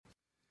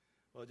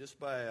Well, just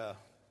by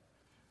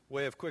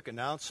way of quick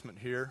announcement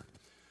here,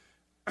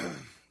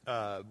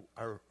 our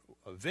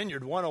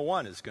Vineyard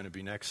 101 is going to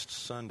be next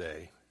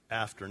Sunday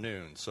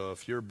afternoon. So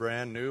if you're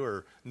brand new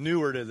or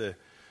newer to the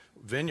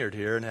Vineyard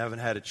here and haven't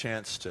had a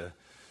chance to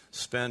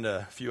spend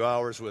a few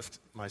hours with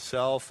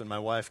myself and my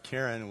wife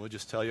Karen, we'll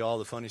just tell you all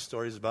the funny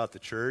stories about the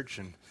church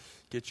and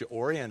get you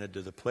oriented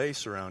to the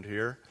place around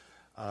here.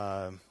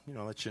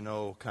 Let you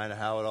know kind of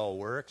how it all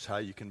works, how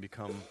you can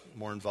become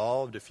more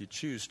involved if you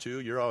choose to.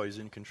 You're always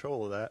in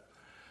control of that.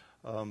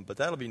 But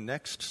that'll be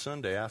next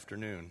Sunday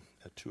afternoon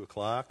at 2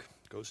 o'clock.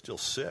 Goes till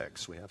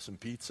 6. We have some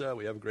pizza.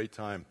 We have a great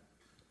time.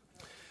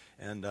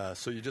 And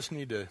so you just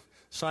need to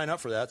sign up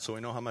for that so we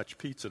know how much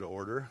pizza to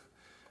order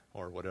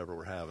or whatever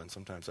we're having.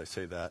 Sometimes I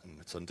say that and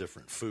it's on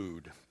different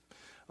food.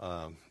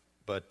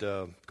 But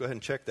go ahead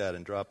and check that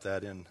and drop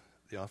that in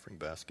the offering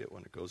basket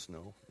when it goes.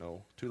 No,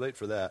 too late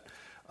for that.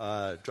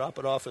 Drop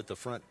it off at the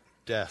front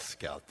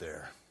desk out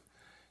there.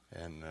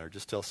 And or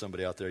just tell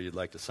somebody out there you'd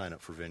like to sign up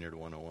for Vineyard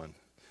 101.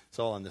 It's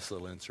all on this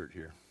little insert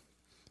here.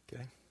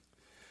 Okay?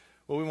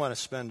 Well, we want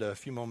to spend a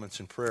few moments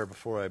in prayer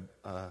before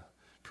I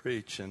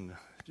preach and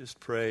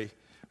just pray.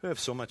 We have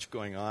so much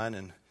going on,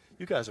 and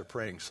you guys are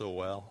praying so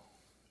well.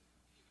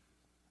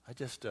 I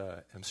just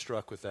am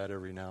struck with that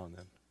every now and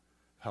then,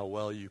 how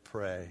well you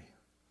pray.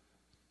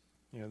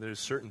 You know, there's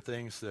certain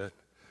things that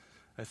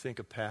I think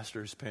a pastor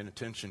who's paying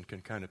attention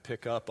can kind of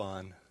pick up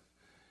on.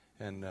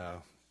 And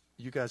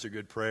you guys are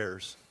good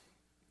prayers.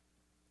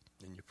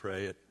 And you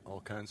pray at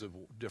all kinds of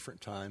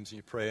different times. And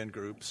you pray in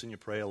groups and you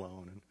pray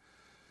alone.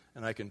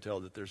 And I can tell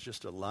that there's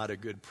just a lot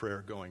of good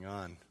prayer going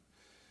on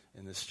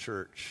in this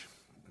church.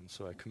 And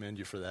so I commend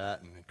you for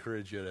that and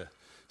encourage you to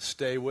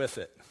stay with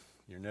it.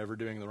 You're never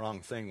doing the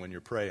wrong thing when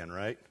you're praying,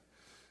 right?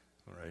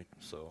 All right,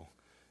 so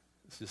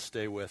just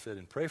stay with it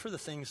and pray for the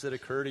things that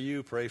occur to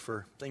you. Pray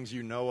for things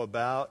you know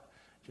about.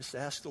 Just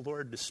ask the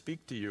Lord to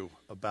speak to you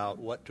about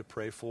what to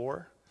pray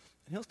for,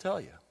 and He'll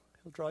tell you.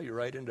 He'll draw you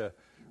right into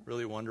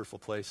really wonderful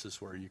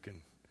places where you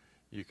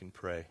can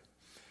pray.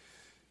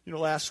 You know,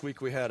 last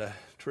week we had a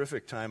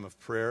terrific time of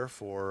prayer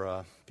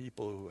for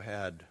people who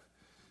had,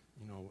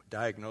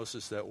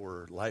 diagnoses that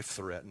were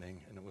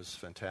life-threatening, and it was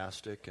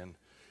fantastic. And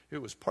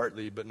it was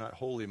partly, but not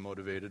wholly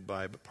motivated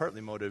by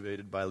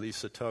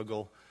Lisa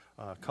Tuggle.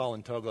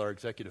 Colin Tuggle, our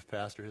executive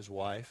pastor, his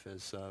wife,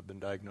 has been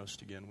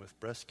diagnosed again with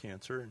breast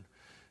cancer, and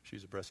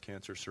she's a breast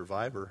cancer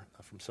survivor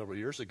from several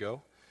years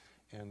ago.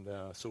 And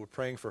so we're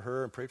praying for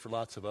her and pray for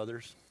lots of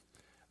others.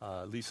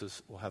 Lisa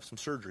will have some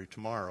surgery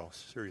tomorrow,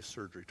 serious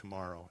surgery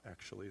tomorrow,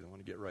 actually. They want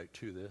to get right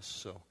to this,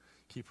 so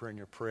keep her in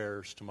your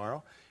prayers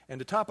tomorrow. And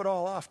to top it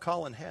all off,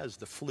 Colin has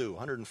the flu,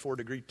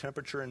 104-degree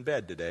temperature in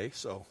bed today,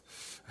 so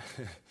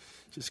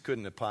just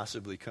couldn't have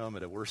possibly come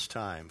at a worse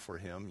time for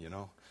him,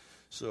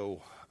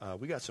 So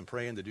we got some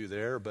praying to do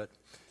there, but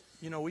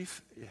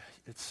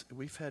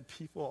we've had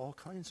people, all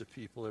kinds of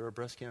people that are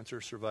breast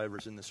cancer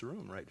survivors in this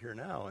room right here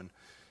now,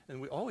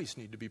 and we always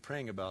need to be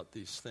praying about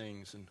these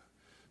things. And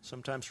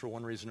sometimes for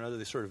one reason or another,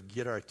 they sort of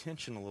get our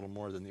attention a little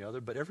more than the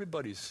other, but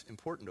everybody's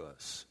important to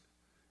us.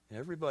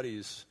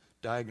 Everybody's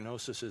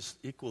diagnosis is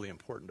equally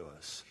important to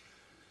us.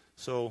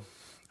 So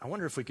I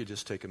wonder if we could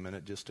just take a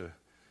minute just to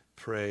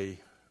pray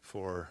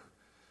for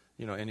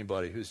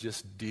anybody who's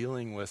just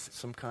dealing with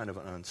some kind of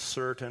an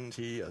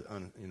uncertainty, a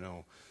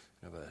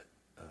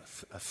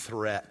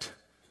threat,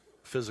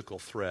 physical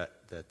threat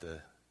that the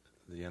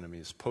enemy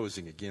is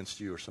posing against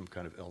you, or some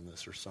kind of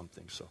illness or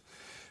something. So,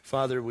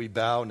 Father, we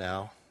bow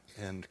now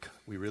and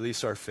we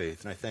release our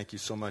faith. And I thank you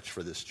so much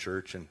for this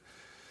church and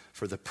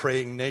for the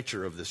praying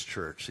nature of this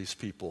church. These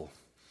people,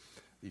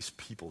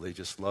 they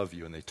just love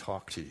you and they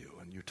talk to you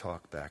and you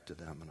talk back to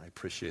them. And I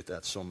appreciate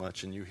that so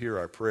much. And you hear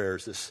our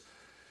prayers.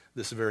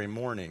 This very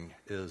morning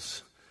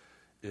is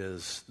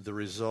the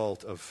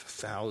result of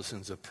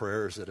thousands of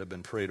prayers that have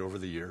been prayed over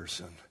the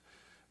years. And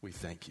we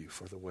thank you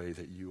for the way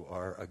that you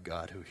are a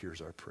God who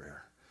hears our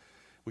prayer.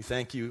 We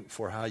thank you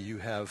for how you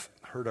have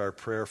heard our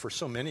prayer for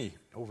so many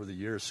over the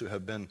years who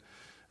have been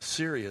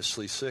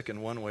seriously sick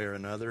in one way or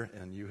another,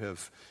 and you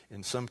have,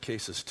 in some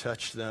cases,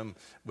 touched them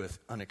with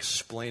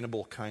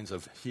unexplainable kinds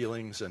of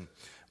healings and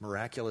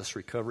miraculous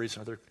recoveries.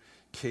 In other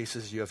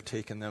cases, you have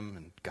taken them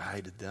and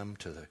guided them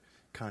to the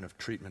kind of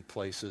treatment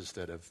places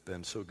that have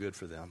been so good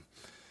for them.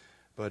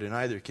 But in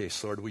either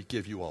case, Lord, we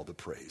give you all the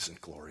praise and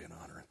glory and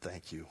honor. And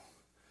thank you.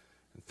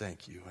 And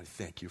thank you. I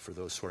thank you for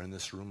those who are in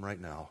this room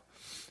right now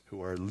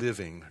who are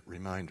living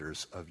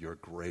reminders of your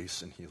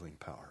grace and healing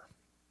power.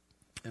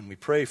 And we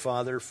pray,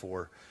 Father,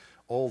 for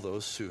all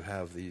those who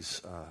have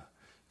these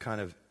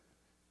kind of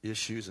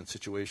issues and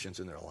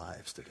situations in their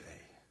lives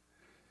today.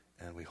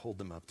 And we hold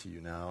them up to you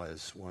now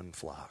as one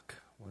flock,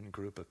 one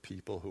group of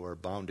people who are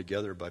bound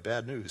together by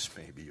bad news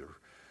maybe, or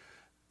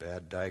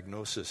bad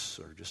diagnosis,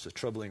 or just a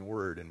troubling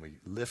word, and we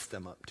lift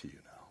them up to you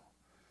now.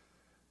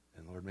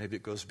 And Lord, maybe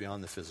it goes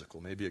beyond the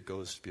physical. Maybe it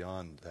goes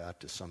beyond that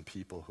to some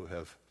people who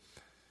have,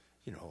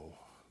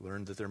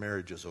 learned that their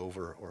marriage is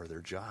over, or their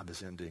job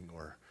is ending,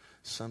 or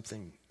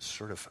something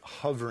sort of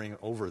hovering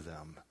over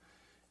them.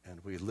 And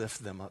we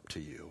lift them up to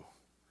you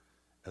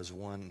as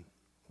one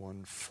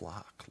one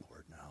flock,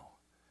 Lord, now.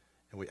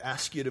 And we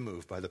ask you to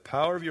move by the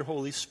power of your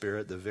Holy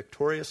Spirit, the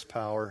victorious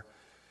power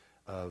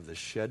of the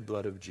shed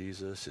blood of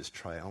Jesus, his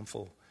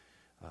triumphal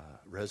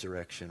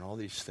resurrection, all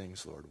these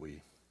things, Lord,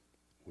 we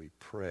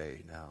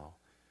pray now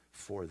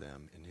for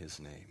them in his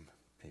name.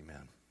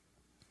 Amen.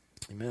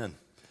 Amen.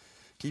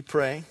 Keep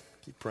praying,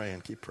 keep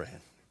praying, keep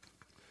praying.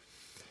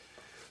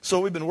 So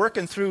we've been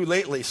working through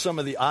lately some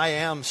of the I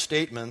am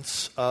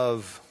statements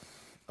of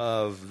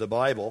the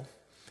Bible,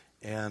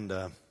 and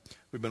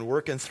we've been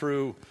working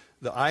through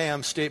the I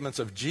am statements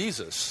of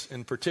Jesus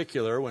in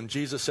particular, when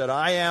Jesus said,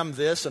 I am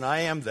this and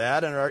I am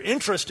that, and our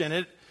interest in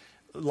it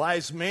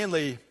lies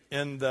mainly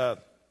in the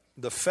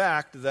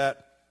fact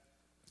that,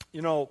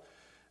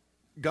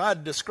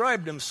 God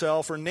described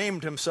himself or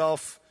named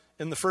himself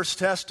in the First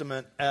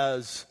Testament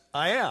as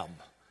I am.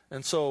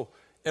 And so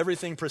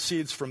everything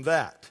proceeds from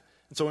that.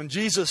 And so when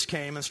Jesus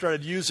came and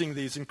started using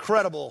these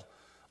incredible,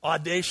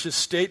 audacious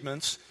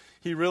statements,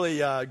 he really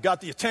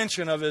got the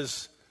attention of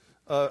his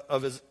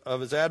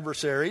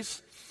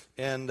adversaries.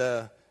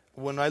 And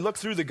when I look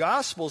through the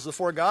Gospels, the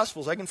four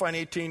Gospels, I can find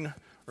 18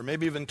 or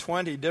maybe even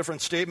 20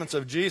 different statements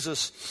of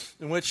Jesus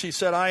in which he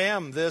said, I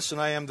am this and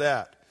I am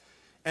that.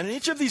 And in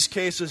each of these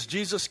cases,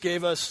 Jesus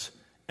gave us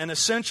an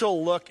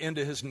essential look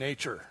into his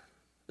nature.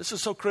 This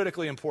is so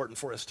critically important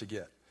for us to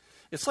get.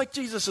 It's like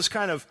Jesus is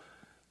kind of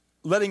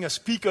letting us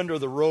peek under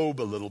the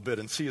robe a little bit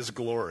and see his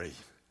glory.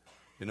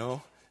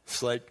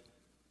 It's like,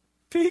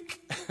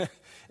 peek,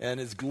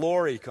 and his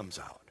glory comes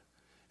out.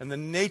 And the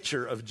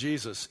nature of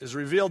Jesus is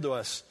revealed to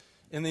us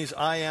in these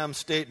I am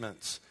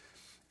statements.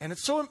 And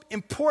it's so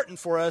important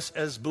for us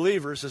as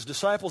believers, as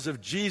disciples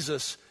of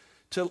Jesus,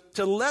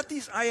 to let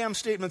these I am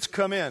statements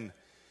come in.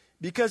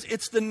 Because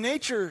it's the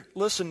nature,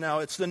 listen now,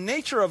 it's the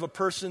nature of a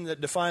person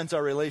that defines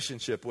our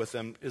relationship with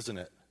them, isn't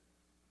it?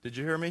 Did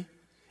you hear me?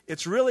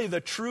 It's really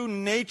the true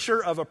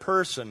nature of a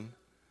person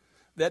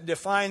that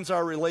defines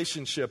our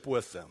relationship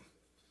with them.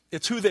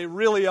 It's who they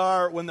really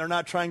are when they're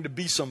not trying to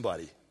be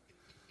somebody.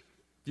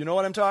 You know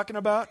what I'm talking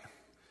about?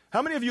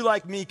 How many of you,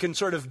 like me, can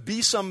sort of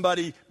be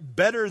somebody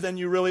better than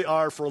you really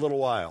are for a little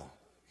while?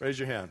 Raise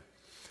your hand.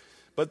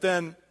 But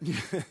then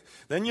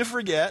you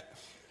forget.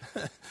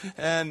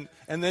 and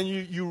then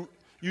you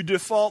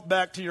default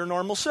back to your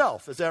normal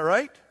self. Is that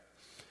right?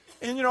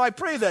 And I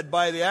pray that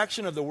by the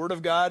action of the Word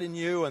of God in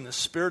you and the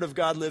Spirit of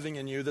God living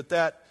in you,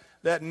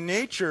 that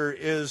nature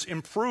is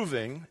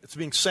improving. It's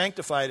being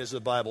sanctified, as the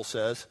Bible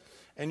says.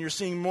 And you're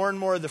seeing more and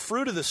more of the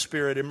fruit of the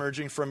Spirit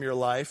emerging from your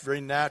life,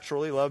 very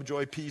naturally, love,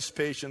 joy, peace,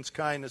 patience,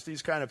 kindness,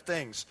 these kind of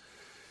things.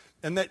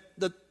 And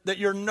that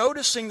you're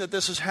noticing that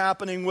this is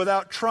happening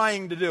without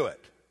trying to do it.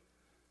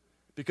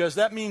 Because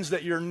that means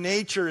that your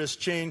nature is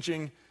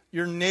changing,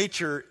 your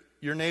nature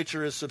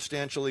is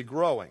substantially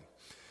growing.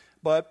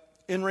 But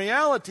in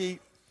reality,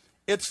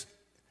 it's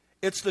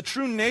the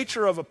true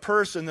nature of a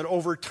person that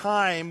over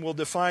time will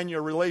define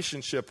your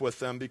relationship with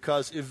them,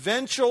 because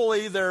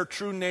eventually their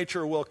true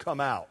nature will come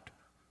out.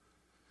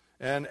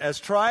 And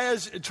try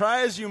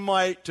as you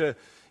might to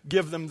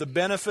give them the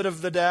benefit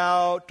of the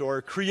doubt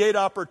or create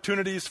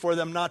opportunities for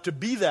them not to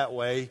be that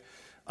way,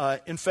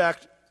 in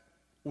fact,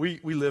 we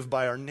live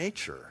by our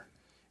nature.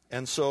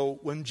 And so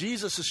when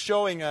Jesus is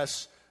showing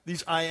us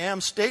these I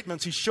am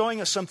statements, he's showing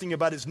us something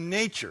about his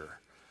nature.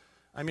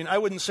 I mean, I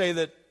wouldn't say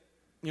that,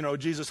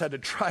 Jesus had to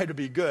try to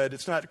be good.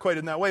 It's not quite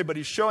in that way, but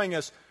he's showing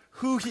us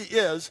who he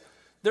is.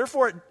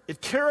 Therefore,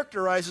 it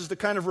characterizes the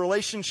kind of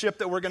relationship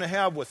that we're going to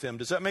have with him.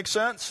 Does that make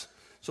sense?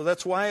 So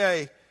that's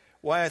why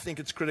I think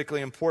it's critically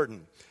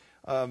important.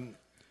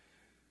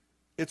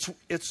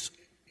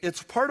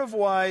 It's part of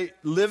why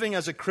living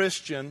as a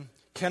Christian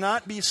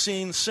cannot be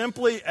seen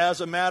simply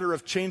as a matter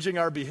of changing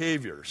our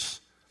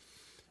behaviors.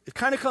 It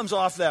kind of comes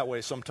off that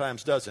way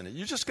sometimes, doesn't it?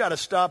 You just got to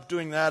stop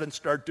doing that and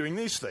start doing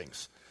these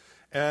things.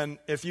 And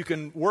if you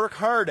can work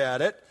hard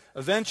at it,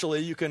 eventually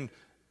you can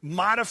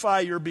modify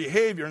your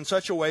behavior in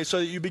such a way so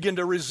that you begin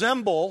to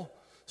resemble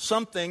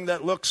something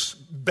that looks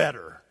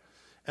better.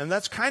 And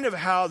that's kind of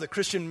how the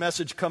Christian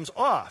message comes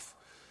off.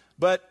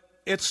 But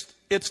it's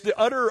the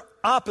utter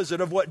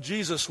opposite of what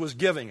Jesus was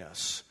giving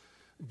us.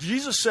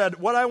 Jesus said,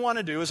 what I want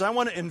to do is I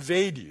want to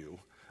invade you.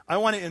 I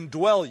want to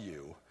indwell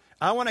you.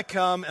 I want to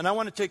come and I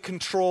want to take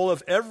control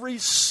of every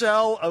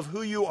cell of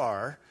who you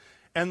are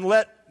and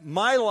let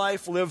my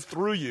life live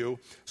through you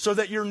so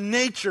that your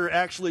nature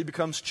actually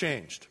becomes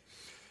changed.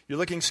 You're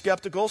looking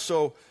skeptical,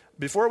 so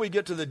before we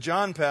get to the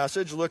John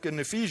passage, look in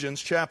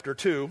Ephesians chapter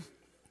 2.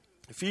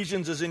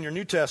 Ephesians is in your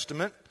New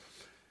Testament.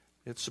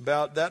 It's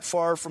about that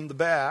far from the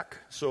back,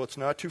 so it's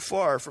not too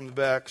far from the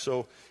back.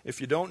 So if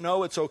you don't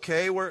know, it's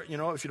okay.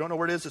 If you don't know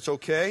where it is, it's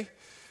okay.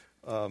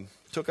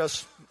 Took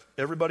us,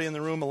 everybody in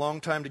the room, a long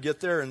time to get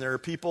there, and there are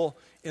people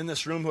in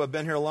this room who have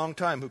been here a long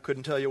time who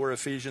couldn't tell you where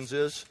Ephesians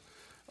is.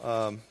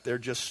 They're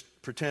just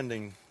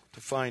pretending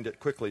to find it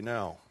quickly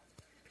now.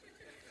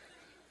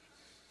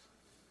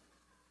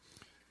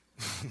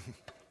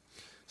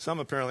 Some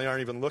apparently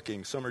aren't even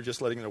looking. Some are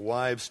just letting their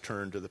wives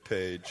turn to the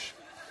page.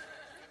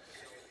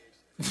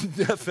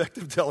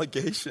 Effective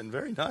delegation.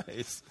 Very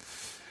nice.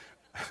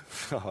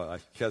 Oh,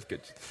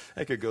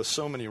 I could go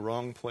so many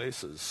wrong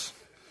places.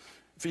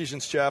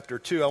 Ephesians chapter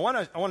 2. I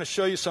want to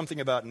show you something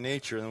about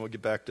nature, and then we'll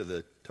get back to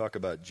the talk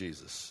about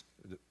Jesus.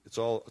 It's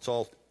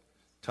all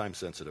time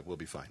sensitive. We'll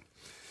be fine.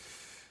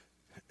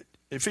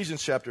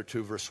 Ephesians chapter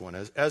 2, verse 1.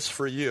 As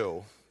for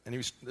you, and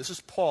this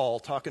is Paul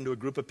talking to a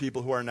group of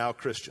people who are now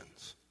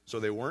Christians. So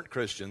they weren't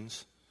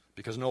Christians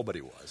because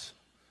nobody was,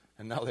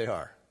 and now they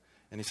are.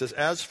 And he says,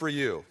 as for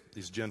you,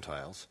 these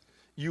Gentiles,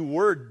 you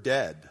were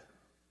dead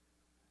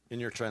in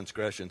your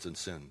transgressions and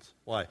sins.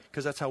 Why?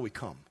 Because that's how we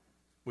come.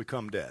 We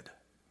come dead.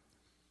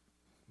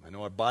 I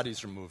know our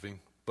bodies are moving,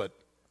 but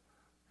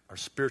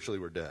spiritually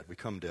we're dead. We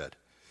come dead.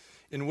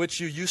 In which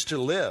you used to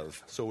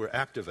live, so we're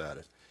active at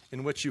it.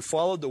 In which you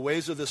followed the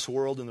ways of this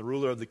world and the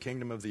ruler of the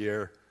kingdom of the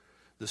air,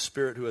 the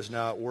spirit who is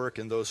now at work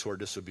in those who are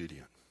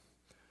disobedient.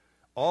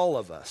 All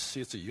of us, see,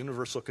 it's a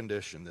universal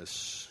condition,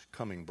 this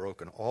coming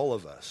broken. All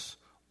of us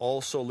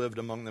also lived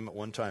among them at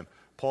one time.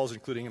 Paul's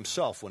including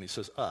himself when he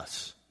says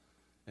us.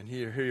 And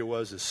here he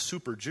was, this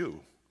super Jew.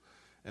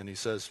 And he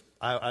says,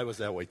 I was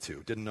that way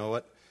too. Didn't know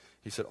it.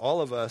 He said, all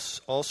of us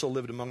also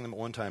lived among them at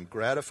one time,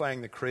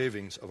 gratifying the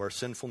cravings of our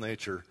sinful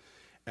nature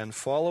and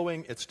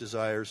following its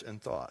desires and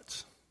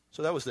thoughts.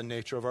 So that was the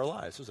nature of our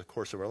lives. It was the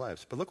course of our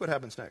lives. But look what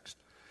happens next.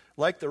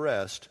 Like the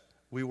rest,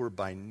 we were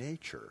by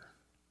nature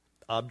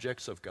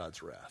objects of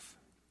God's wrath.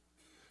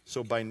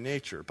 So by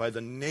nature, by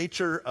the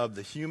nature of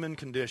the human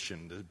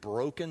condition, the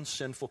broken,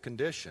 sinful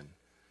condition,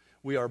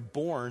 we are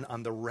born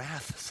on the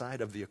wrath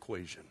side of the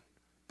equation.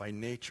 By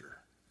nature.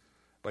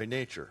 By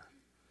nature.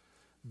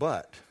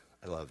 But,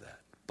 I love that,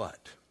 but,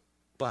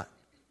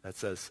 that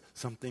says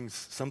something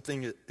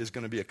is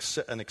going to be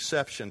an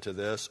exception to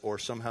this or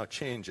somehow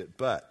change it.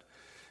 But,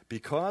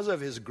 because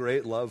of his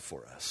great love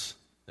for us,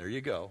 there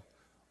you go,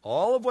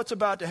 all of what's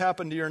about to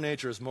happen to your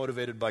nature is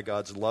motivated by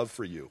God's love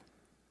for you.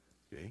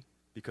 Okay?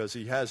 Because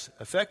he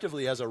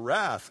effectively has a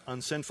wrath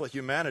on sinful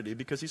humanity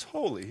because he's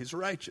holy, he's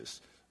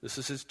righteous. This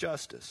is his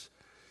justice.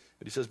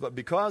 But he says, but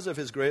because of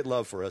his great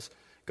love for us,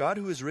 God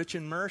who is rich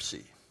in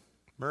mercy,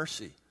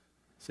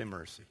 say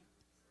mercy,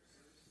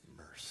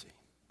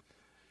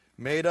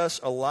 made us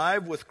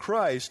alive with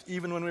Christ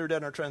even when we were dead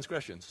in our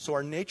transgressions. So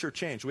our nature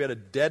changed. We had a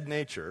dead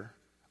nature,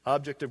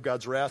 object of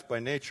God's wrath by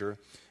nature,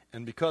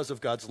 and because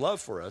of God's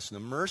love for us and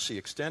the mercy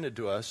extended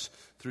to us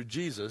through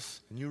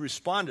Jesus, and you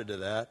responded to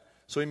that,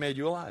 so he made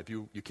you alive.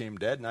 You came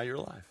dead, now you're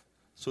alive.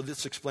 So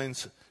this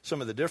explains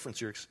some of the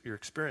difference you're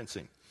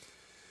experiencing.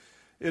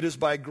 It is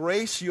by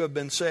grace you have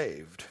been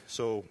saved.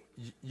 So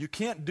you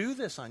can't do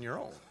this on your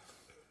own.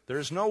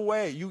 There's no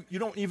way. You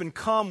don't even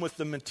come with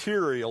the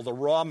material, the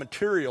raw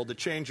material to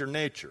change your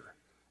nature.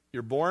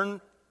 You're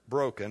born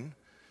broken,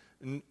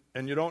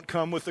 and you don't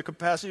come with the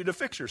capacity to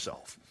fix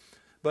yourself.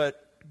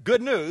 But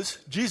good news,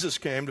 Jesus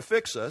came to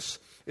fix us.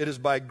 It is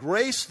by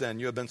grace then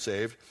you have been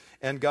saved,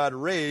 and God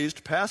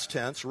raised, past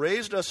tense,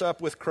 raised us up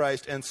with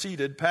Christ and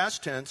seated,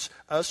 past tense,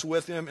 us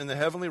with him in the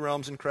heavenly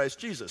realms in Christ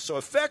Jesus. So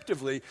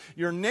effectively,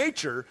 your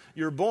nature,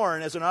 you're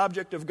born as an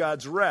object of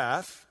God's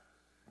wrath.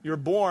 You're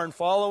born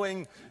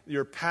following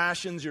your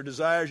passions, your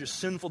desires, your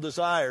sinful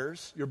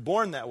desires. You're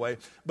born that way.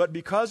 But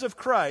because of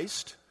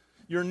Christ,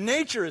 your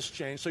nature has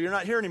changed, so you're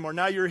not here anymore.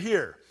 Now you're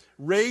here.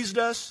 Raised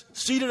us,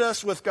 seated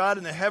us with God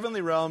in the heavenly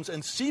realms,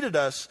 and seated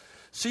us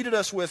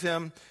with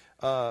him,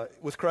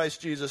 with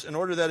Christ Jesus, in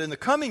order that in the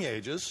coming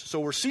ages, so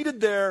we're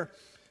seated there,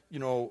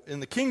 in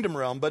the kingdom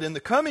realm, but in the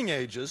coming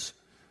ages,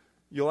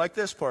 you'll like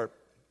this part,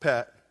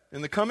 Pat,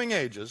 in the coming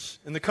ages,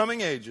 it's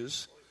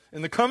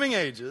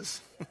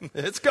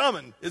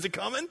coming. Is it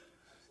coming?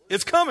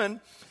 It's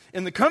coming.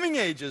 In the coming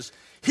ages,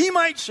 he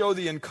might show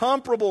the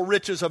incomparable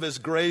riches of his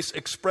grace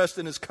expressed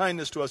in his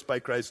kindness to us by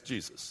Christ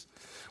Jesus.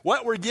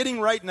 What we're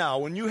getting right now,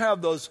 when you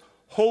have those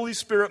Holy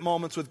Spirit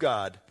moments with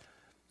God,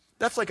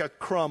 that's like a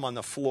crumb on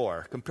the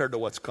floor compared to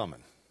what's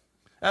coming.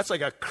 That's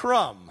like a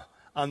crumb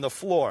on the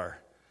floor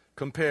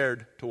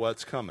compared to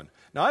what's coming.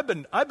 Now,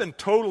 I've been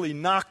totally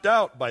knocked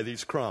out by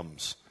these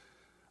crumbs.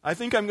 I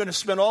think I'm going to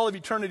spend all of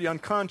eternity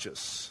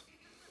unconscious.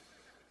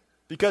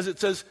 Because it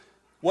says,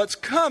 what's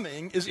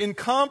coming is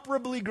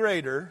incomparably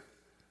greater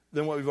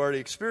than what we've already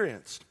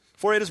experienced.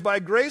 For it is by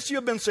grace you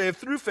have been saved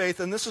through faith,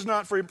 and this is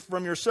not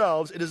from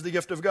yourselves, it is the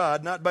gift of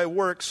God, not by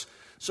works,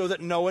 so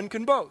that no one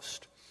can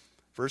boast.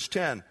 Verse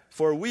 10,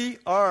 for we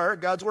are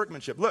God's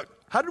workmanship. Look,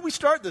 how did we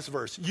start this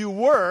verse? You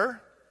were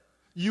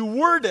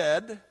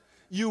dead,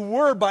 you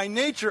were by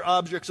nature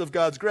objects of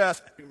God's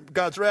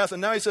wrath,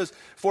 and now he says,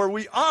 for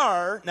we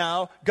are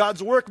now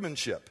God's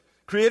workmanship,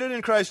 created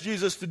in Christ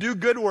Jesus to do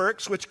good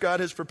works, which God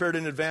has prepared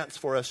in advance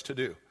for us to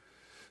do.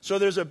 So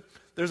there's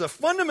a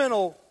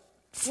fundamental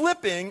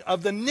flipping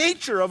of the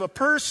nature of a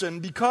person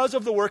because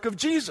of the work of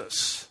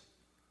Jesus.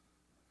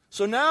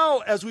 So now,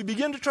 as we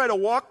begin to try to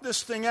walk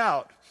this thing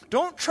out,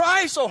 don't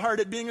try so hard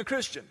at being a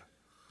Christian.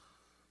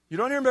 You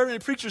don't hear very many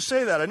preachers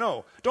say that, I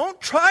know. Don't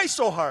try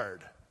so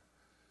hard.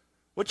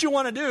 What you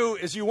want to do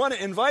is you want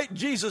to invite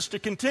Jesus to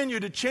continue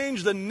to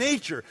change the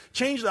nature,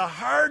 change the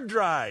hard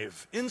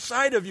drive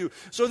inside of you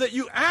so that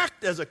you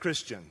act as a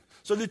Christian,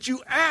 so that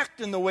you act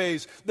in the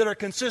ways that are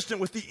consistent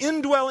with the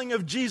indwelling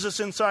of Jesus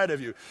inside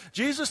of you.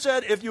 Jesus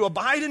said, if you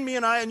abide in me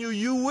and I in you,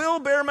 you will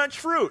bear much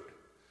fruit.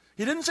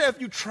 He didn't say if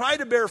you try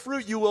to bear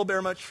fruit, you will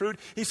bear much fruit.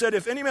 He said,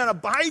 if any man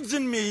abides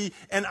in me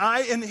and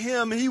I in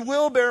him, he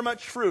will bear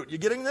much fruit. You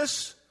getting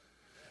this?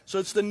 So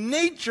it's the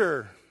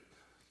nature.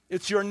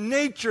 It's your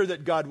nature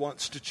that God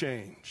wants to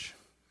change.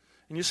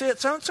 And you say, it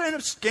sounds kind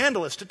of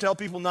scandalous to tell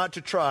people not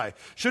to try.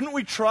 Shouldn't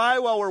we try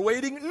while we're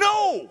waiting?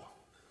 No!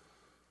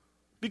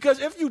 Because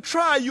if you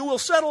try, you will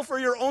settle for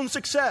your own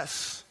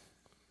success.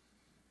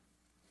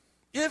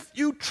 If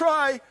you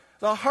try,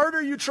 the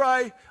harder you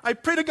try, I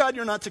pray to God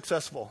you're not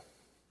successful.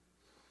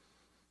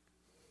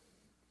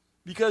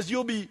 Because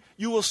you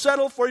will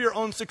settle for your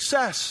own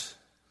success.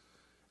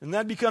 And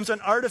that becomes an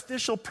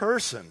artificial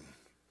person.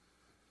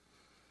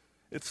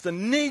 It's the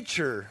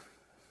nature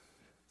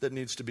that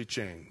needs to be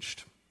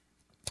changed.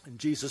 And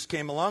Jesus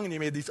came along and he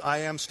made these I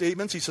am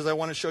statements. He says, I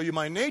want to show you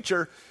my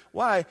nature.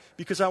 Why?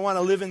 Because I want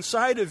to live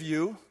inside of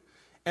you.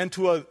 And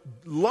to a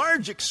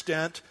large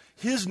extent,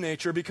 his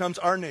nature becomes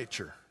our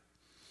nature.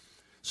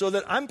 So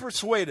that I'm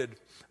persuaded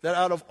that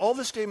out of all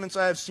the statements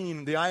I have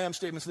seen, the I am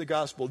statements of the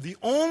gospel, the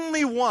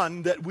only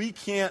one that we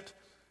can't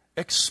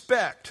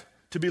expect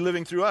to be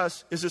living through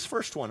us is this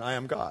first one, I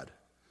am God.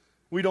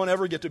 We don't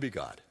ever get to be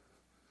God.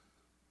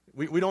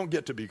 We don't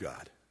get to be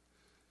God.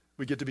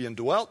 We get to be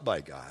indwelt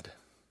by God.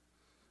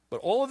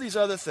 But all of these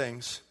other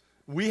things,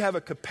 we have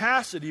a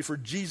capacity for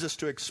Jesus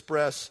to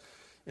express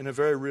in a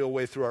very real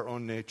way through our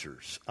own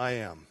natures. I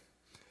am.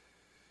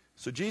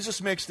 So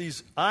Jesus makes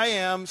these I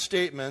am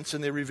statements,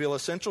 and they reveal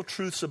essential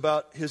truths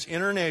about his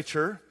inner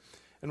nature.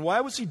 And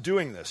why was he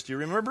doing this? Do you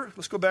remember?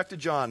 Let's go back to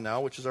John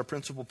now, which is our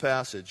principal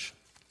passage.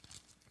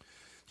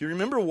 Do you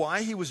remember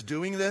why he was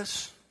doing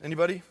this?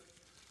 Anybody?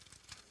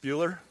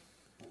 Bueller?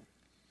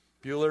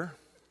 Bueller?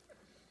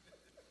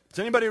 Does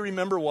anybody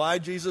remember why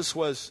Jesus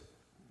was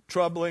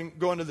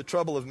going to the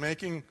trouble of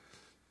making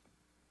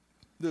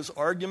this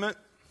argument?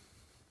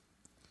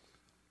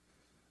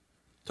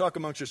 Talk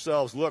amongst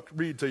yourselves. Look,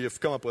 read till you've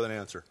come up with an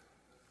answer.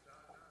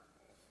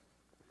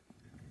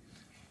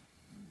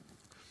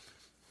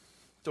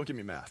 Don't give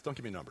me math. Don't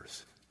give me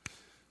numbers.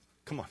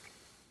 Come on.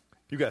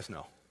 You guys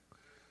know.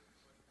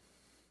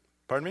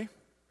 Pardon me?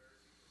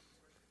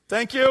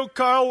 Thank you,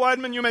 Carl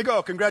Weidman. You may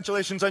go.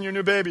 Congratulations on your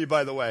new baby,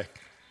 by the way.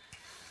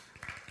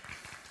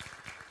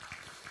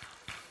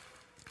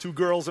 2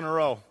 girls in a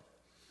row.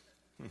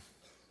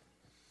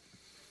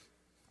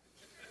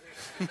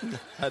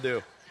 I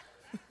do.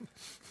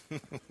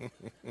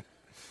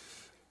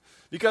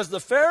 Because the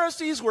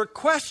Pharisees were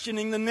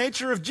questioning the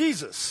nature of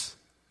Jesus.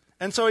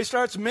 And so he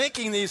starts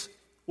making these,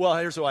 well,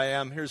 here's who I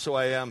am, here's who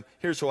I am,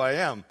 here's who I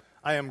am.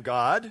 I am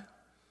God.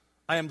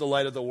 I am the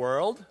light of the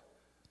world.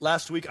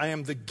 Last week, I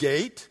am the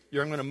gate.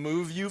 I'm going to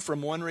move you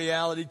from one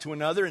reality to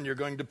another, and you're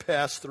going to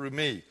pass through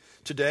me.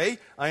 Today,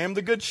 I am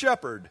the good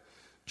shepherd.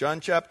 John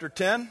chapter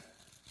 10.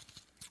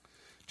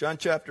 John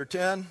chapter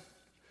 10.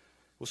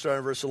 We'll start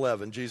in verse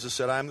 11. Jesus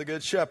said, I am the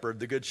good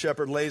shepherd. The good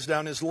shepherd lays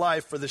down his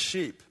life for the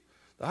sheep.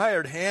 The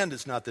hired hand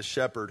is not the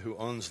shepherd who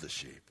owns the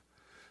sheep.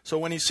 So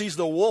when he sees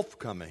the wolf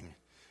coming,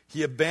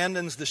 he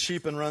abandons the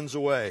sheep and runs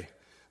away.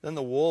 Then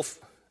the wolf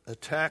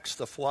attacks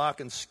the flock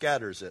and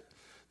scatters it.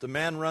 The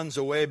man runs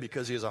away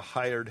because he is a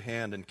hired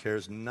hand and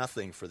cares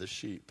nothing for the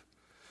sheep.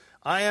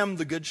 I am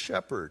the good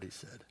shepherd, he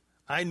said.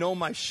 I know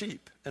my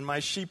sheep, and my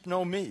sheep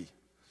know me.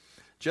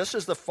 Just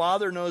as the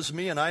Father knows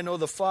me and I know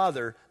the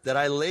Father, that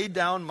I lay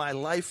down my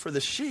life for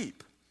the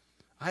sheep.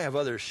 I have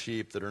other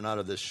sheep that are not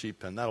of this sheep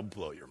pen. That'll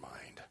blow your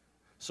mind.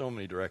 So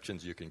many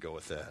directions you can go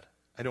with that.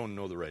 I don't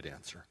know the right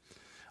answer.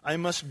 I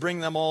must bring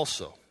them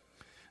also.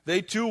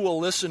 They too will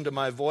listen to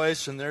my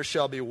voice, and there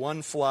shall be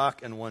one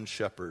flock and one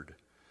shepherd.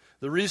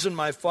 The reason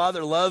my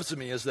Father loves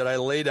me is that I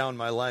lay down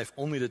my life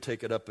only to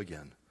take it up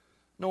again.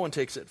 No one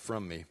takes it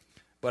from me,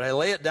 but I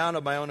lay it down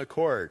of my own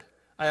accord.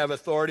 I have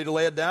authority to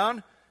lay it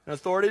down and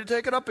authority to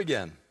take it up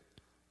again.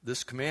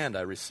 This command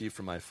I received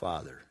from my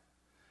Father.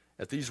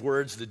 At these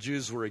words, the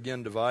Jews were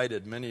again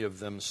divided. Many of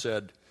them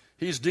said,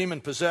 he's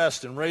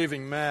demon-possessed and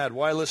raving mad.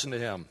 Why listen to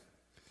him?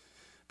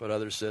 But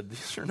others said,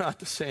 these are not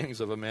the sayings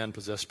of a man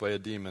possessed by a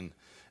demon.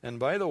 And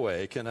by the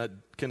way, can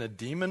a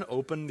demon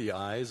open the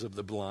eyes of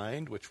the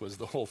blind? Which was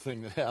the whole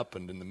thing that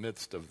happened in the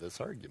midst of this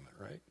argument,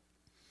 right?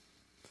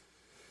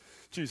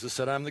 Jesus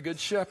said, I'm the good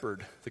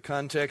shepherd. The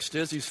context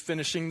is he's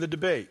finishing the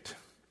debate.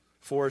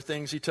 4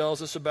 things he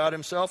tells us about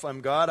himself.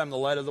 I'm God, I'm the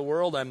light of the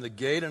world, I'm the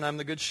gate, and I'm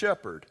the good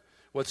shepherd.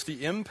 What's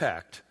the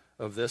impact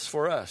of this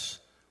for us?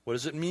 What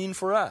does it mean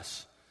for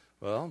us?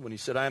 Well, when he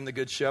said, I am the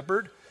good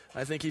shepherd,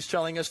 I think he's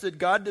telling us that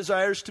God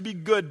desires to be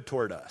good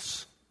toward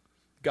us.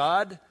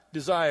 God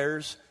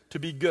desires to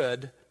be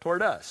good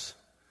toward us.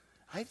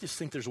 I just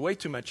think there's way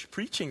too much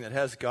preaching that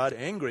has God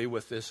angry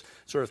with this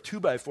sort of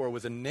 2x4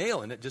 with a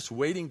nail in it, just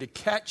waiting to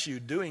catch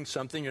you doing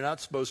something you're not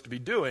supposed to be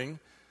doing.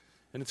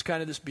 And it's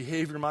kind of this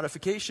behavior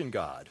modification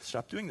God.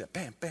 Stop doing that.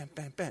 Bam, bam,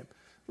 bam, bam.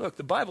 Look,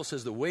 the Bible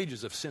says the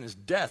wages of sin is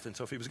death, and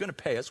so if he was going to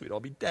pay us, we'd all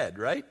be dead,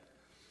 right?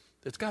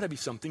 There's got to be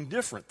something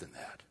different than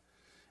that.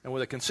 and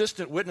with a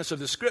consistent witness of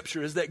the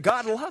Scripture is that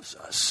God loves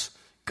us.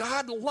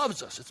 God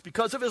loves us. It's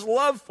because of his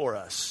love for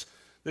us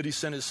that he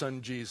sent his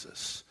son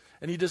Jesus.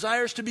 And he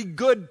desires to be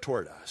good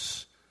toward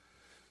us.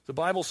 The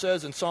Bible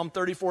says in Psalm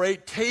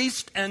 34:8,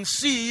 taste and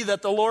see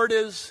that the Lord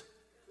is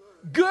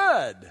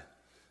good.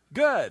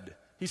 Good.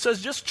 He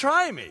says, just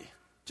try me.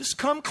 Just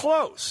come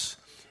close.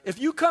 If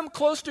you come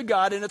close to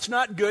God and it's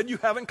not good, you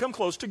haven't come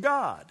close to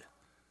God.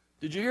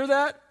 Did you hear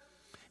that?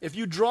 If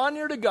you draw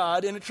near to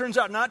God and it turns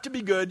out not to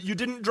be good, you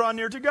didn't draw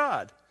near to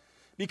God.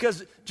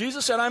 Because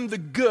Jesus said, I'm the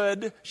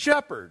good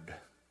shepherd.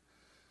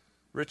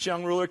 Rich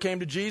young ruler came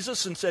to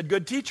Jesus and said,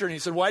 good teacher. And he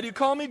said, why do you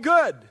call me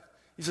good?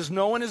 He says,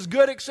 no one is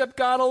good except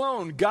God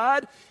alone.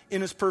 God,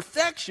 in his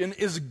perfection,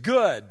 is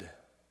good.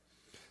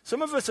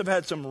 Some of us have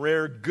had some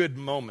rare good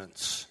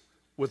moments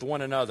with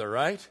one another,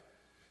 right?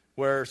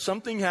 Where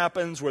something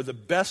happens where the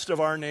best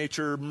of our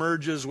nature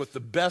merges with the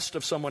best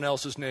of someone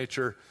else's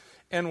nature,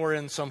 and we're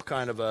in some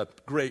kind of a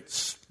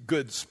great,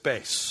 good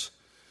space.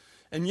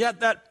 And yet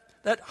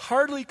that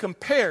hardly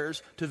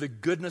compares to the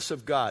goodness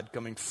of God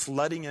coming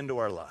flooding into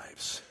our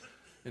lives.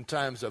 In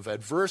times of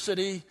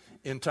adversity,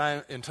 in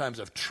times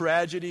of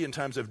tragedy, in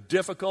times of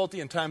difficulty,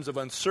 in times of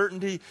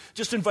uncertainty,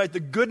 just invite the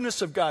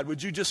goodness of God.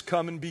 Would you just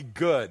come and be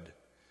good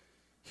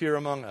here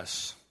among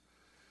us?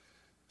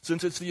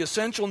 Since it's the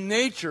essential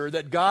nature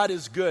that God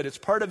is good, it's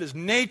part of his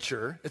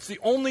nature, it's the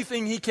only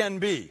thing he can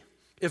be.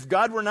 If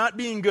God were not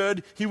being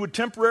good, he would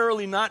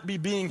temporarily not be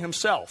being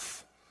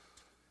himself.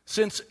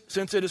 Since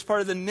it is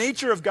part of the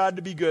nature of God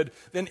to be good,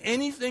 then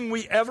anything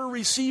we ever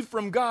receive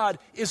from God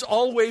is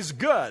always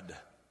good.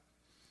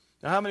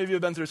 Now, how many of you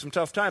have been through some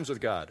tough times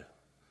with God?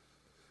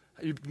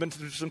 You've been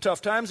through some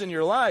tough times in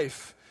your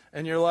life,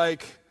 and you're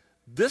like,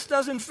 this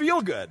doesn't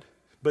feel good,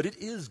 but it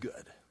is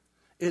good.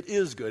 It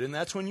is good. And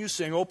that's when you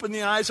sing, open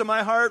the eyes of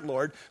my heart,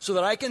 Lord, so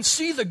that I can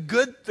see the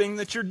good thing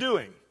that you're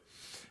doing.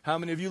 How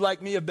many of you,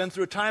 like me, have been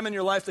through a time in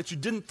your life that you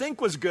didn't think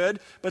was good,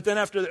 but then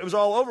after it was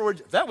all over,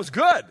 that was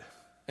good?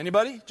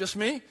 Anybody? Just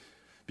me?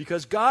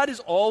 Because God is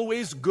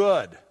always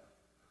good.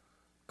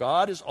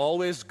 God is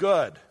always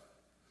good.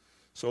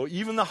 So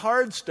even the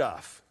hard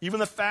stuff,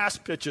 even the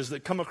fast pitches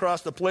that come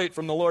across the plate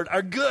from the Lord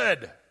are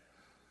good.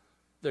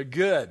 They're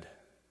good.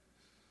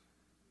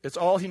 It's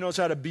all he knows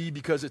how to be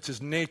because it's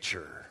his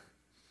nature.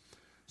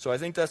 So I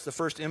think that's the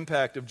first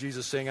impact of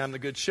Jesus saying, I'm the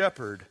good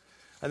shepherd.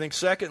 I think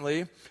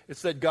secondly,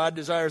 it's that God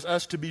desires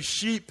us to be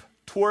sheep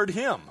toward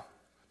him.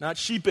 Not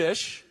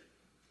sheepish.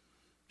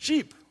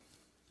 Sheep.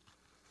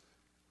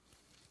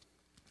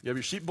 You have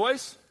your sheep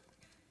voice?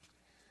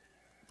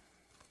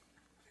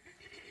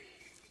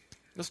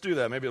 Let's do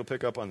that. Maybe it'll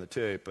pick up on the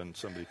tape and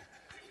somebody.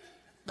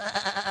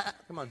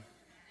 Come on.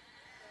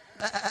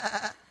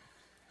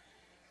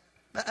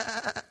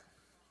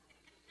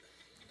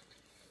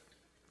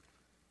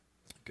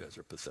 You guys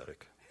are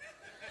pathetic.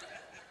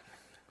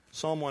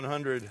 Psalm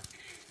 100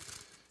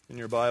 in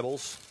your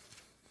Bibles.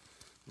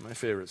 My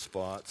favorite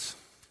spots.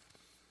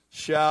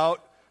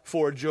 Shout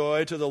for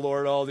joy to the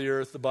Lord, all the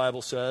earth, the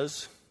Bible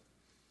says.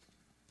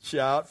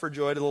 Shout for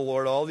joy to the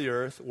Lord, all the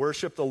earth.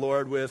 Worship the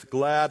Lord with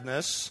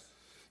gladness.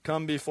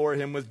 Come before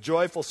him with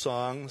joyful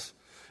songs.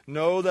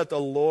 Know that the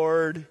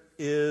Lord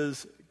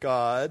is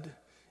God.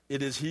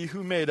 It is he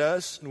who made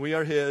us, and we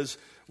are his.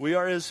 We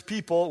are his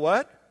people.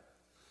 What?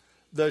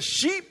 The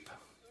sheep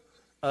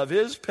of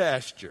his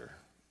pasture.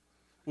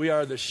 We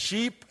are the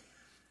sheep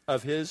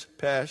of his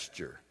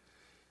pasture.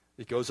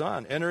 It goes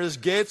on. Enter his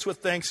gates with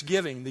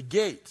thanksgiving. The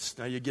gates.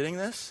 Now, are you getting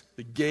this?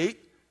 The gate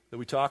that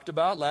we talked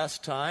about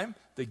last time.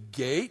 The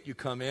gate, you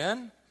come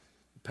in.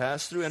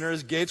 Pass through, enter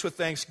his gates with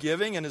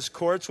thanksgiving and his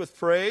courts with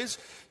praise.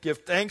 Give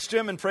thanks to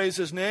him and praise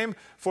his name,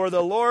 for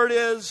the Lord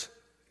is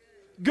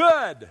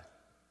good.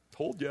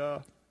 Told ya.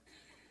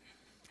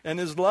 And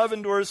his love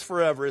endures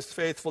forever. His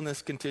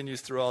faithfulness continues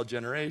through all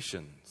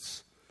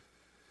generations.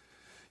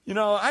 You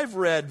know, I've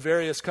read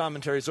various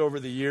commentaries over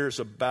the years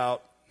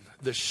about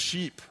the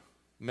sheep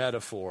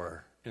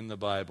metaphor in the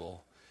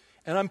Bible.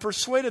 And I'm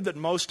persuaded that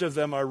most of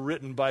them are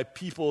written by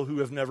people who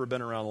have never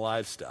been around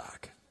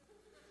livestock.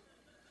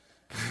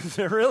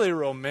 They're really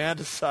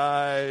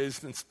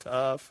romanticized and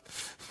stuff,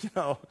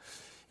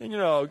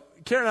 And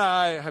Karen and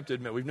I have to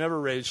admit, we've never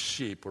raised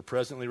sheep. We're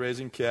presently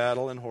raising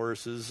cattle and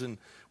horses, and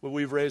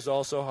we've raised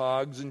also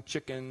hogs and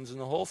chickens and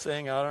the whole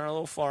thing out on our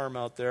little farm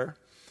out there.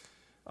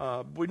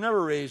 We've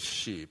never raised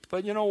sheep.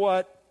 But you know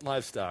what?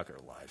 Livestock are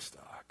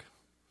livestock.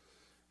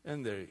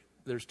 And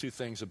there's two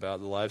things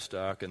about the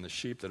livestock and the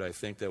sheep that I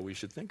think that we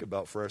should think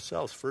about for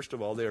ourselves. First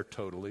of all, they are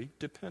totally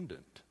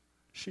dependent.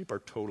 Sheep are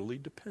totally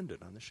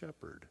dependent on the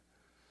shepherd.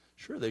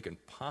 Sure, they can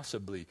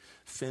possibly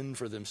fend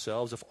for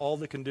themselves if all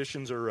the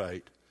conditions are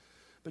right.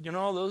 But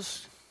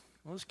those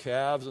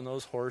calves and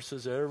those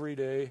horses every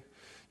day,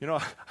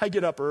 I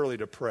get up early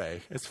to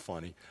pray. It's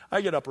funny.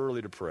 I get up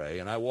early to pray,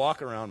 and I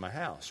walk around my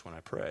house when I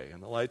pray,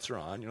 and the lights are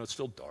on. It's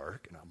still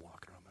dark, and I'm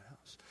walking around my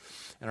house.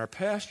 And our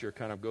pasture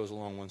kind of goes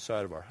along one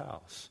side of our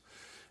house.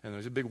 And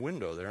there's a big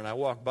window there, and I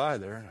walk by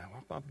there, and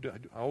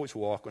I always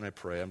walk when I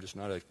pray. I'm just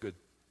not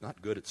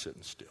good at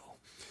sitting still.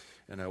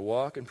 And I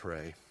walk and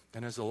pray.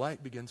 And as the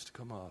light begins to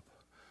come up,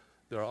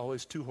 there are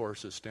always two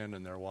horses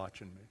standing there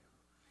watching me.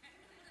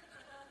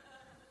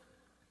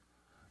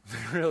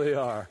 They really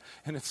are.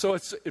 And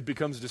it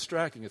becomes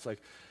distracting. It's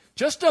like,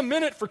 just a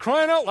minute, for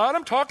crying out loud,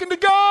 I'm talking to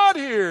God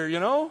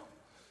here,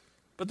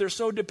 But they're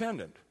so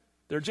dependent.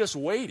 They're just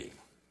waiting.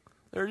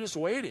 They're just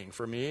waiting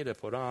for me to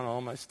put on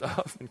all my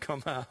stuff and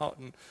come out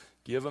and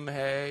give them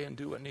hay and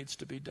do what needs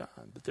to be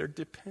done. But they're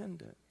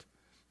dependent.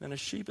 And a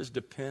sheep is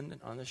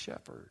dependent on the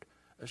shepherd.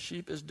 A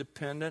sheep is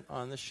dependent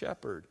on the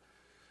shepherd.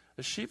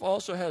 A sheep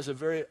also has a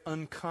very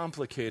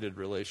uncomplicated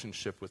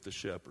relationship with the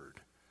shepherd.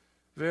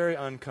 Very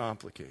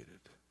uncomplicated.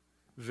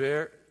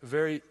 Very,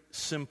 very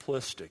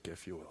simplistic,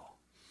 if you will.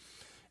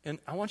 And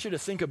I want you to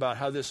think about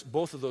how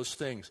both of those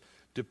things,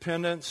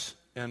 dependence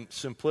and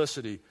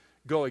simplicity,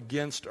 go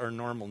against our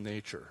normal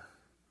nature.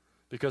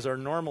 Because our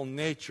normal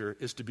nature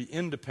is to be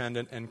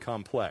independent and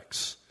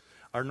complex.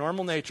 Our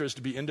normal nature is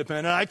to be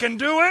independent. I can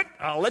do it.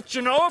 I'll let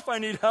you know if I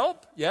need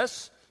help.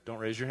 Yes? Don't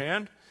raise your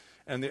hand.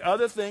 And the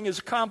other thing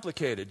is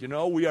complicated.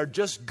 We are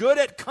just good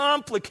at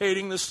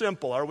complicating the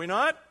simple, are we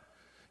not?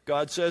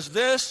 God says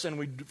this,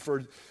 and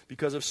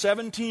because of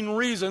 17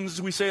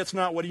 reasons, we say it's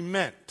not what he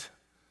meant.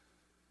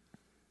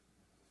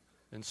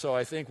 And so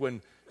I think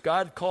when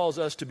God calls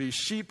us to be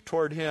sheep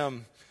toward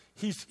him,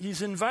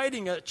 he's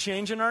inviting a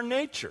change in our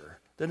nature.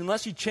 That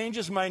unless he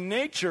changes my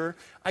nature,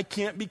 I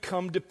can't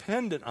become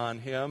dependent on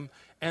him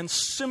and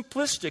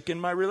simplistic in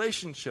my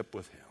relationship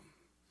with him.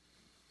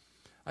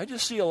 I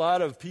just see a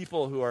lot of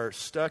people who are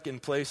stuck in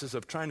places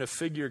of trying to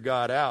figure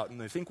God out,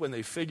 and they think when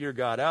they figure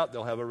God out,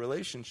 they'll have a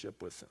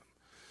relationship with him.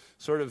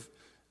 Sort of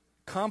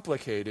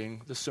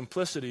complicating the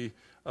simplicity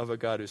of a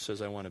God who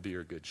says, I want to be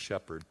your good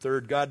shepherd.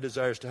 Third, God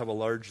desires to have a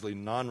largely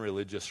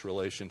non-religious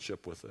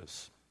relationship with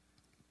us.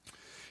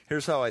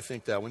 Here's how I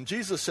think that. When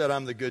Jesus said,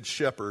 I'm the good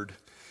shepherd,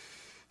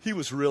 he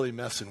was really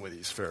messing with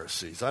these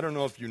Pharisees. I don't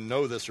know if you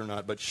know this or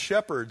not, but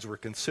shepherds were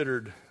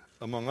considered,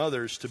 among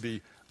others, to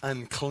be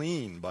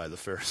unclean by the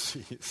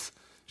Pharisees.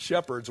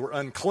 Shepherds were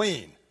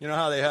unclean. You know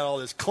how they had all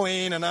this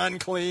clean and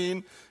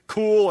unclean,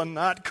 cool and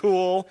not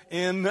cool,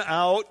 in,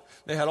 out.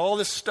 They had all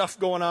this stuff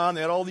going on.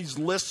 They had all these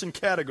lists and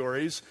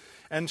categories.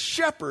 And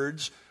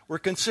shepherds were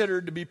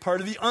considered to be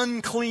part of the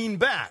unclean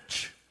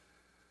batch.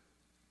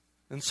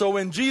 And so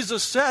when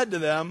Jesus said to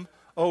them,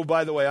 oh,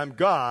 by the way, I'm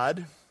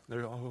God.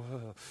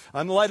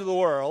 I'm the light of the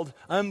world.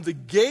 I'm the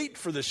gate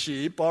for the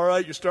sheep. All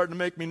right, you're starting to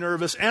make me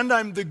nervous. And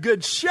I'm the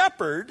good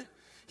shepherd.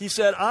 He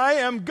said, I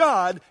am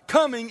God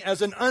coming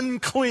as an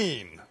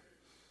unclean.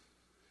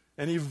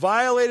 And he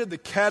violated the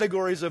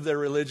categories of their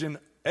religion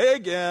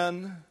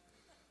again.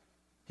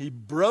 He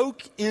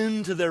broke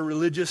into their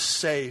religious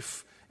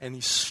safe and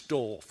he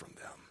stole from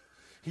them.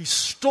 He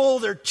stole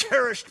their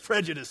cherished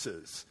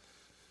prejudices.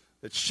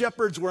 That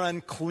shepherds were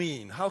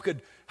unclean. How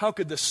could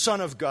the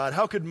Son of God,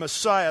 how could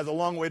Messiah, the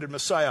long-awaited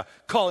Messiah,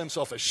 call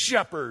himself a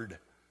shepherd?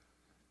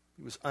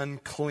 He was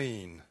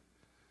unclean.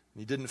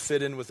 He didn't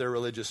fit in with their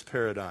religious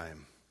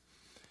paradigm.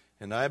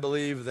 And I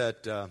believe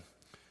that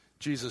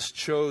Jesus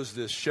chose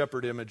this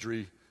shepherd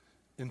imagery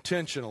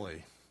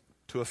intentionally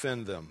to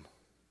offend them.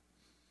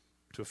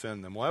 To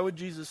offend them. Why would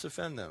Jesus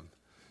offend them?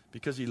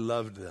 Because he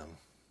loved them.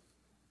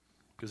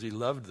 Because he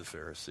loved the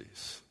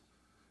Pharisees.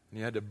 And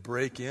he had to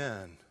break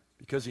in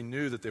because he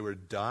knew that they were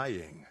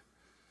dying.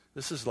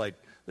 This is like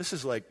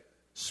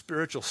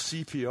spiritual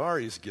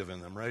CPR he's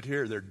given them right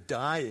here. They're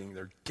dying.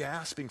 They're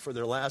gasping for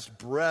their last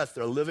breath.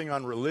 They're living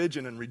on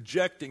religion and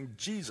rejecting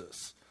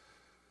Jesus.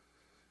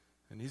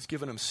 And he's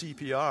given them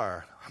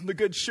CPR. I'm the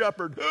good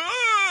shepherd.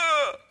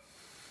 Ah!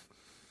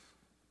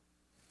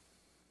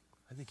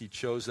 I think he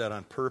chose that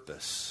on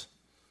purpose.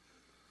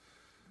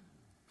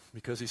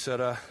 Because he said,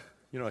 a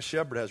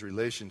shepherd has a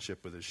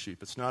relationship with his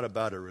sheep. It's not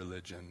about a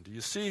religion. Do you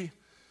see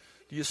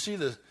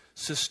the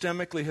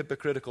systemically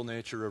hypocritical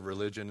nature of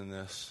religion in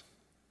this?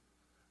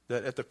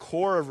 That at the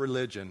core of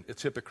religion,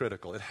 it's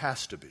hypocritical. It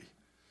has to be.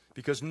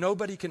 Because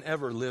nobody can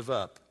ever live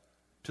up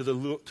to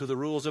the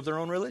rules of their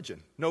own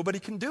religion. Nobody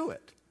can do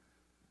it.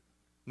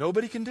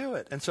 Nobody can do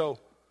it. And so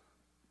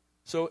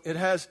it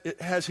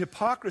has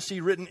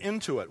hypocrisy written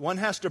into it. One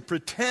has to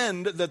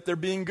pretend that they're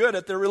being good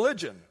at their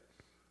religion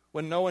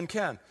when no one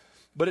can.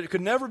 But it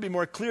could never be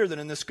more clear than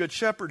in this good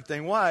shepherd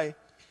thing. Why?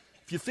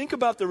 If you think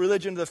about the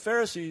religion of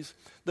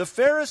the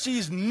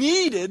Pharisees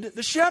needed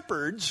the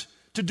shepherds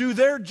to do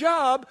their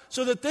job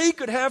so that they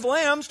could have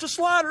lambs to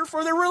slaughter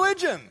for their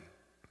religion.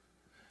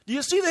 Do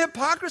you see the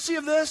hypocrisy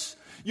of this?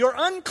 You're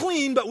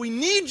unclean, but we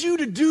need you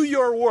to do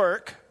your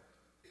work.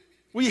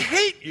 We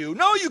hate you.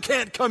 No, you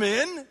can't come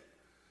in.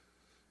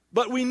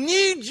 But we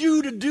need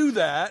you to do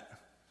that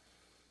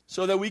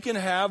so that we can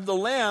have the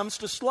lambs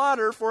to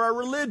slaughter for our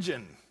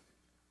religion.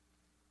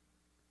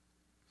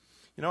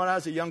 You know, when I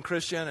was a young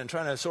Christian and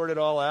trying to sort it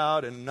all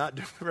out and not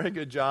do a very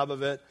good job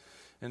of it,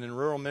 and in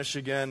rural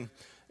Michigan,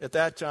 at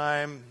that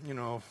time,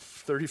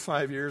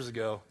 35 years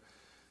ago,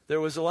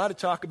 there was a lot of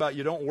talk about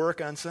you don't work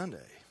on Sunday.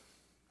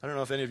 I don't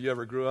know if any of you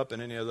ever grew up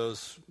in any of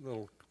those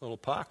little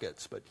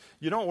pockets, but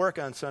you don't work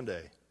on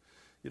Sunday.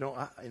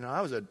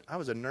 I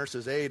was a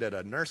nurse's aide at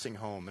a nursing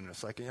home, and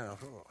it's like,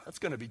 that's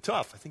going to be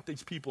tough. I think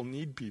these people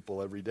need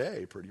people every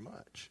day, pretty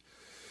much.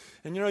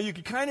 And you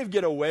could kind of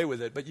get away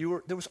with it, but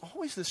there was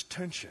always this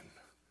tension.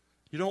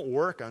 You don't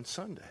work on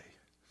Sunday.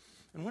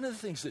 And one of the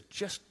things that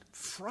just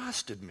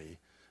frosted me,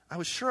 I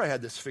was sure I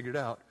had this figured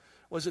out,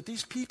 was that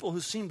these people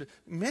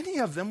many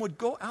of them would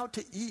go out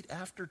to eat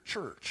after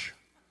church.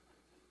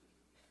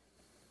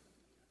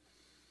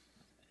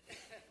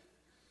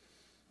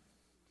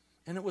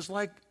 And it was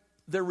like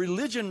their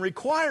religion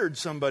required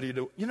somebody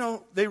to,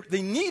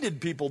 they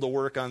needed people to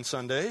work on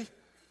Sunday,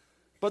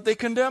 but they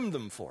condemned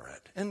them for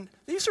it. And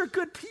these are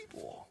good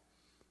people.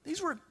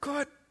 These were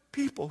good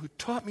people who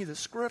taught me the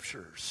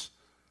scriptures,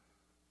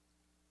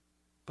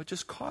 but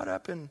just caught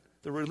up in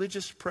the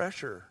religious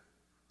pressure.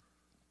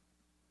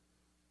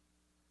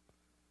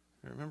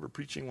 I remember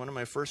preaching one of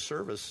my first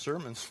sermons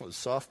was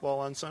softball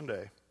on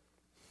Sunday.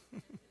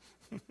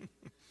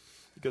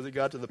 Because it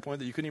got to the point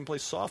that you couldn't even play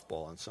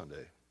softball on Sunday.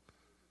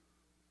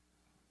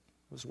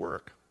 It was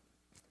work.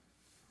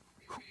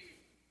 It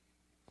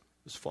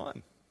was fun.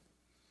 It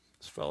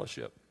was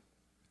fellowship.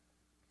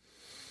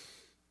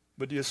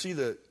 But do you see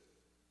that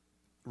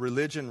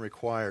religion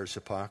requires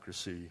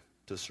hypocrisy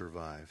to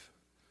survive?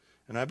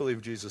 And I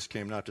believe Jesus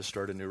came not to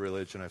start a new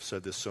religion. I've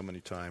said this so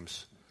many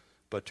times.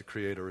 But to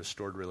create a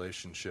restored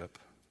relationship.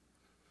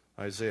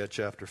 Isaiah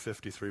chapter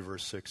 53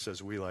 verse 6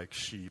 says, we like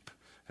sheep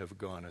have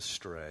gone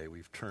astray.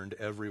 We've turned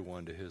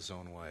everyone to his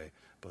own way,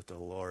 but the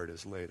Lord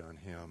has laid on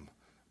him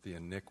the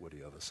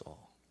iniquity of us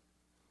all.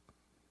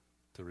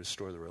 To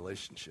restore the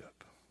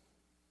relationship.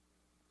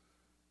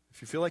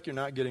 If you feel like you're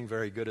not getting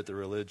very good at the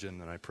religion,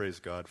 then I praise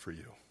God for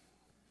you.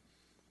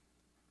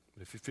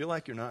 But if you feel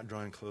like you're not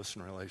drawing close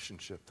in a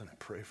relationship, then I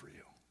pray for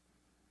you.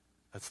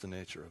 That's the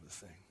nature of the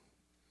thing.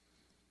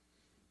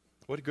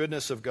 What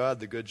goodness of God,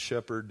 the Good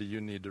Shepherd, do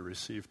you need to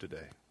receive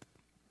today?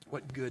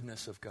 What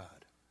goodness of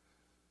God?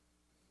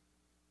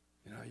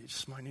 You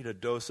just might need a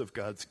dose of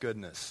God's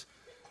goodness.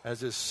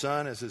 As his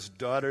son, as his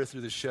daughter,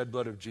 through the shed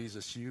blood of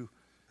Jesus, you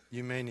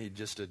may need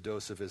just a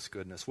dose of his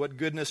goodness. What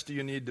goodness do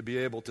you need to be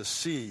able to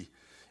see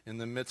in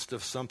the midst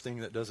of something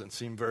that doesn't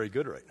seem very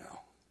good right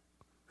now?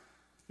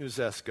 You just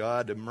ask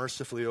God to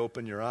mercifully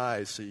open your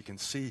eyes so you can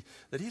see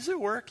that he's at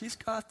work. He's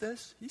got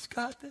this. He's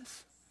got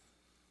this.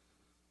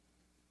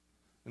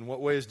 In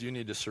what ways do you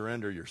need to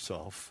surrender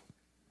yourself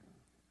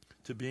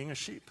to being a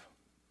sheep?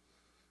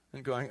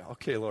 And going,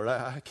 okay, Lord,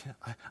 I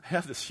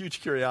have this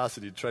huge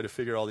curiosity to try to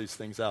figure all these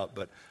things out,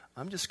 but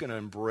I'm just going to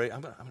I'm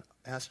going to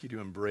ask you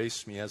to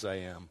embrace me as I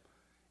am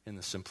in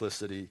the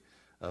simplicity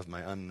of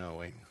my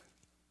unknowing.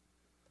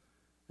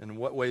 In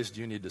what ways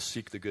do you need to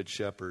seek the Good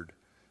Shepherd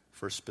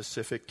for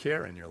specific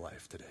care in your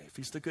life today? If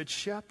he's the Good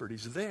Shepherd,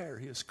 he's there.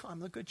 He has come,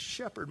 the Good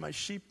Shepherd. My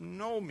sheep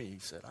know me, he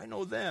said. I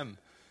know them.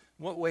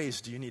 In what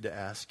ways do you need to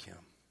ask him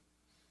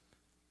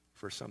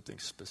for something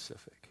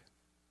specific?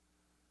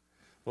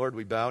 Lord,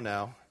 we bow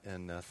now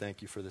and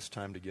thank you for this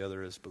time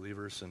together as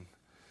believers and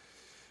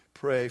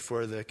pray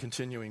for the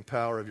continuing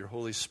power of your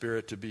Holy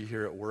Spirit to be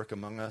here at work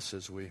among us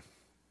as we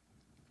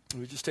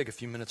just take a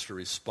few minutes to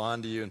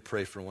respond to you and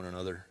pray for one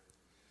another.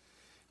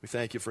 We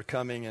thank you for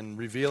coming and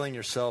revealing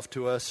yourself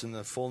to us in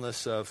the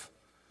fullness of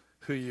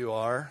who you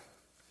are.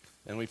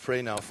 And we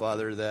pray now,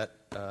 Father,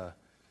 that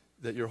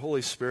your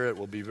Holy Spirit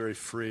will be very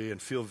free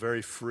and feel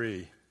very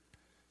free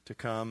to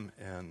come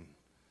and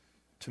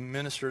to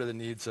minister to the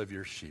needs of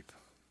your sheep.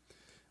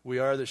 We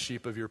are the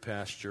sheep of your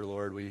pasture,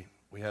 Lord. We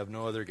have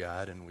no other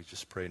God, and we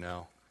just pray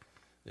now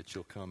that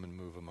you'll come and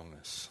move among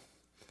us.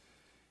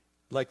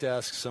 I'd like to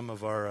ask some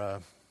of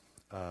our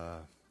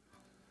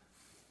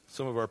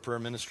prayer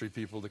ministry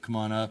people to come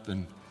on up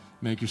and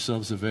make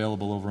yourselves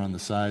available over on the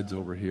sides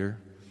over here.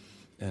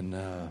 And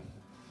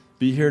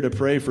be here to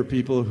pray for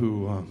people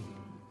who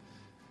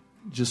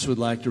just would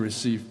like to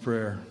receive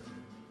prayer.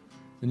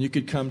 And you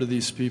could come to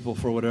these people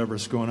for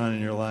whatever's going on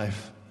in your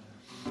life.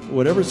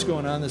 Whatever's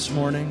going on this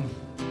morning,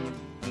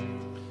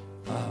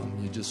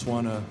 you just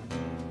want to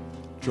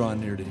draw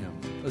near to him.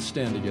 Let's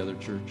stand together,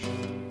 church.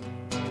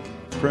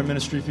 Prayer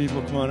ministry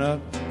people, come on up.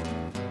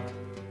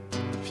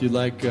 If you'd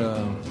like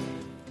to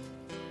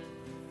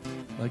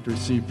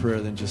receive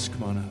prayer, then just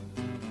come on up.